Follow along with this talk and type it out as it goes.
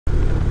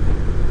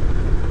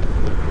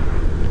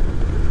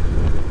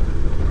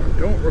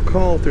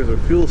call if there's a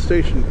fuel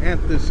station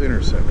at this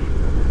intersection.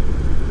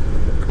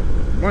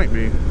 Might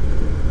be.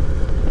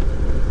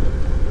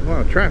 A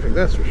lot of traffic,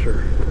 that's for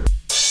sure.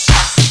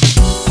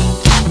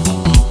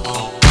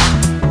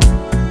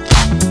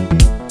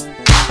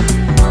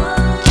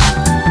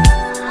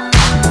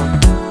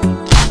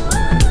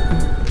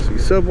 See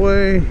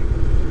Subway.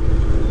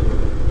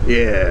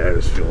 Yeah,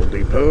 there's Fuel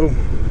Depot.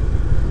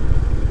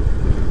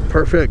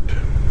 Perfect.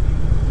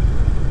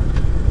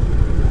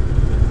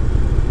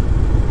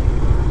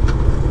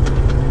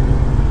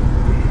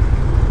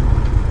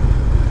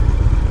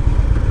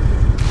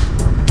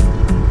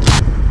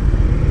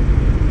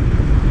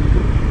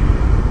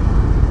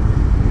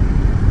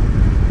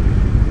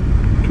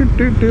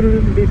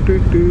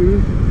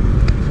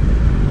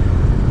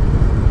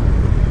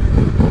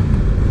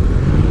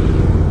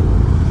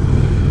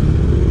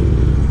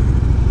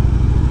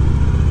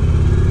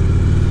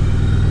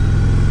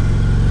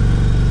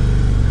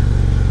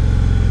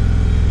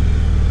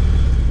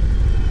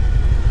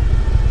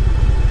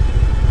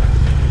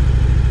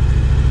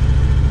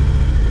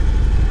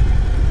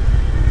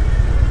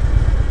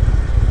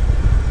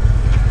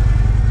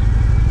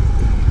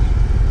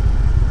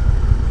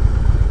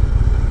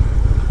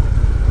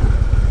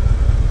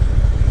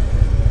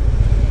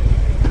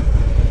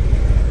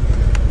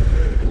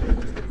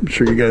 I'm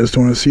sure you guys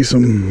don't want to see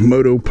some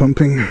moto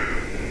pumping.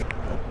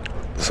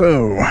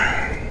 So,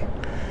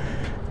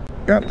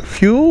 got the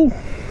fuel,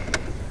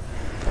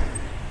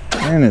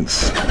 and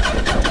it's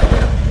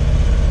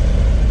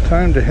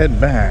time to head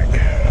back.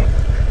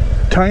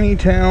 Tiny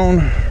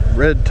Town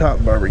Red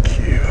Top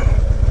Barbecue.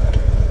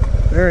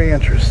 Very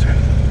interesting.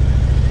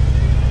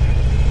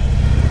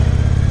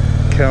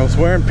 Cow's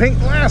wearing pink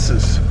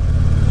glasses.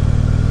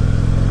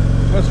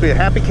 Must be a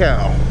happy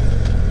cow.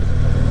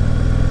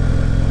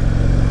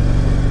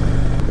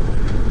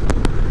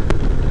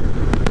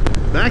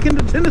 Back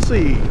into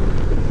Tennessee.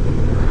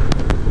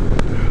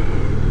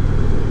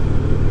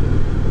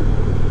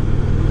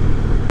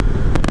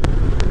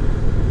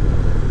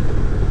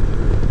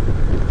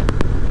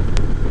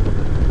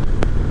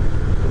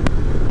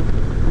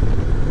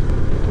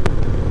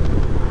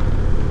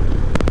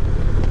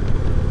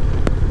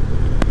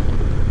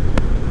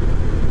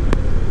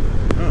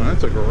 Oh,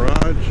 that's a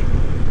garage.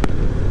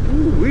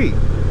 Ooh-wee.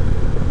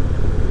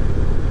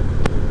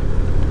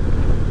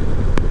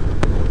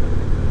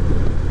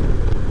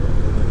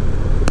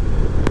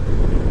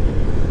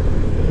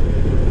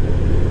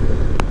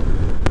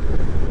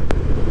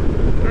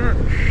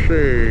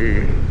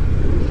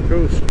 Let's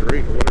go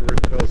straight, whatever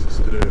it tells us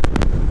to do.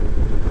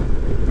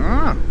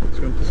 Ah, it's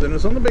going to send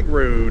us on the big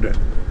road.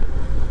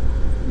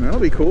 That'll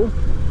be cool.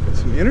 Get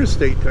some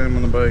interstate time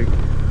on the bike.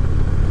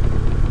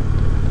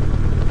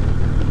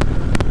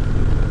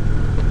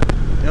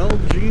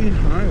 LG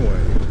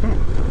Highway. Huh.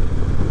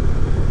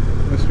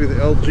 Must be the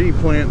LG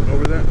plant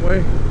over that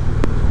way.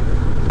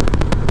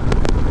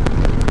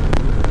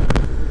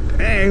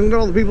 Dang, look at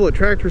all the people at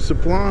Tractor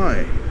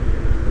Supply.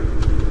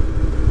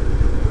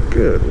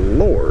 Good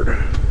Lord. I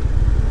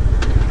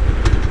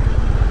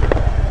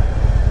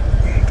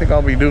think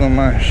I'll be doing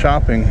my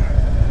shopping.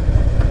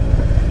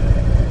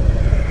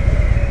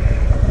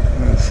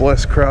 It's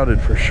less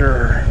crowded for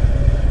sure.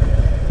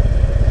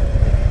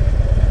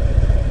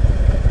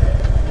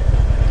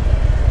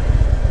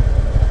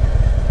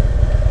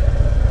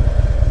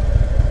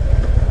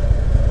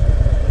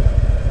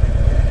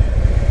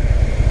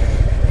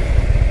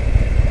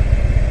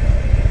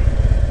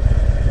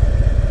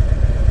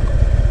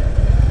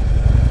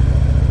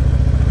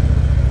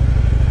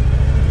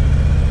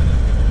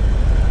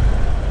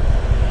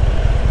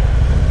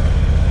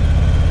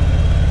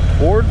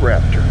 Ford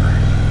Raptor.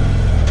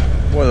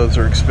 Boy, those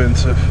are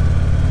expensive.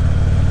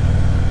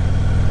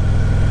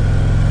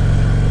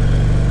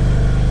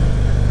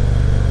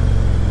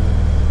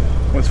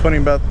 What's funny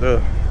about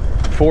the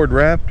Ford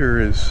Raptor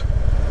is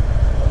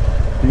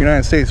the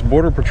United States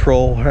Border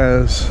Patrol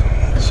has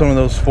some of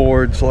those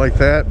Fords like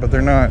that, but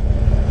they're not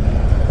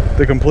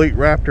the complete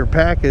Raptor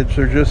package.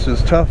 They're just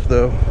as tough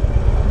though.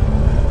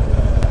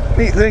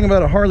 Neat thing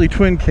about a Harley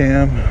twin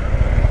cam,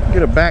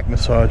 get a back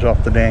massage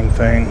off the dang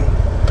thing.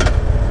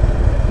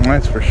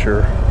 That's for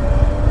sure.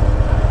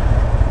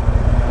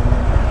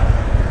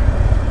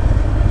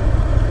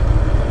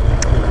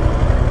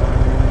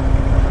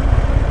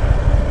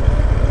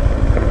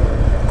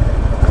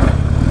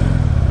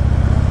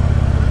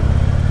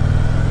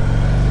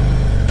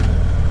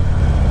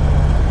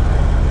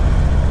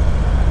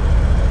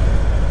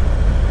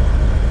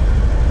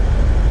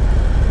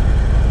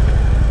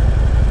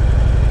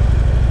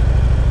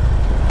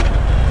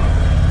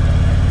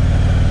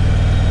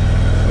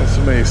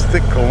 Somebody's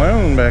thick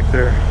cologne back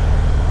there.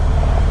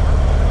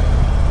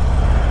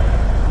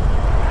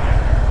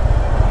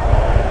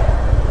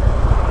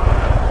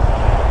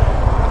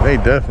 They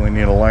definitely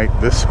need to light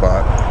this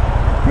spot.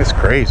 It's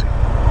crazy.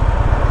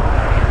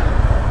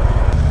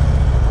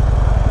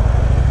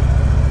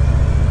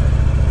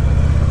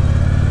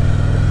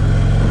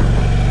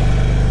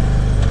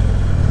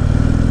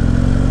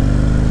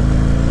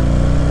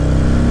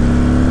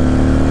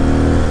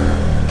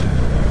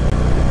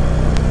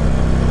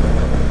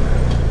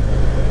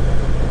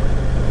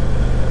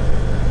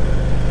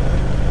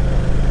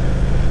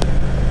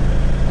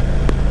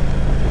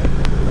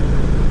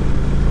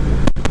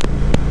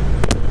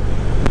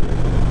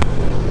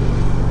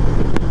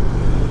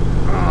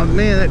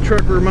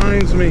 truck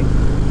reminds me.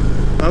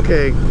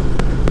 Okay,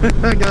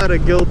 I got a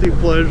guilty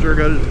pleasure,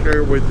 got to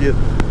share with you.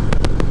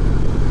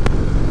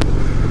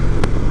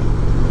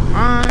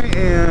 I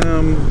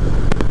am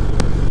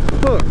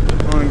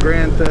hooked on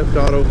Grand Theft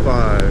Auto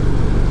 5.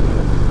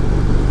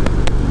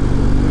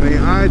 I mean,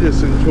 I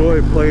just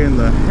enjoy playing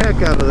the heck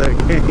out of that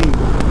game.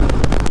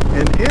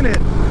 And in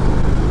it,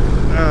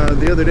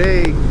 the other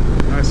day,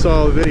 I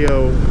saw a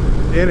video.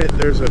 In it,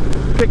 there's a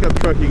pickup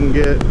truck you can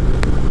get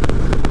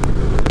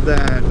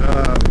that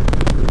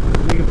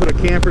you can put a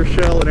camper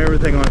shell and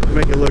everything on it to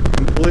make it look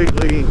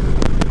completely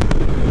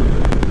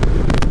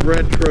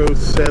retro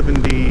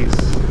 70s.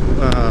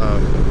 I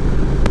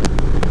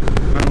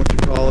don't know what you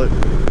call it.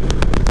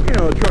 You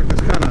know, a truck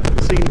that's kind of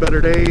seen better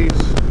days,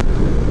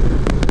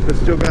 but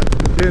still got the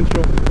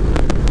potential.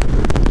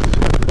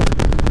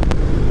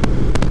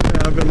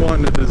 Yeah, I've been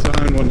wanting to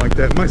design one like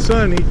that. My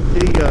son, he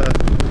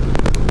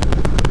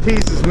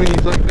teases me.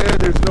 He's like, "Dad,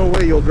 there's no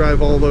way you'll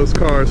drive all those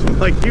cars." I'm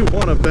like, "You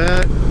want to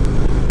bet?"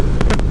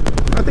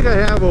 I think I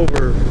have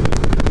over,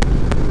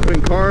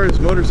 between cars,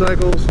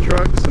 motorcycles,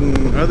 trucks,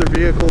 and other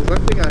vehicles, I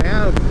think I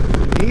have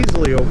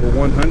easily over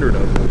 100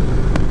 of them.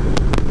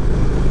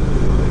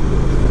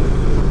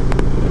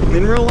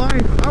 In real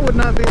life, I would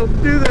not be able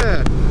to do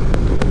that.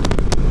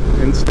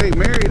 And stay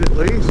married, at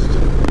least.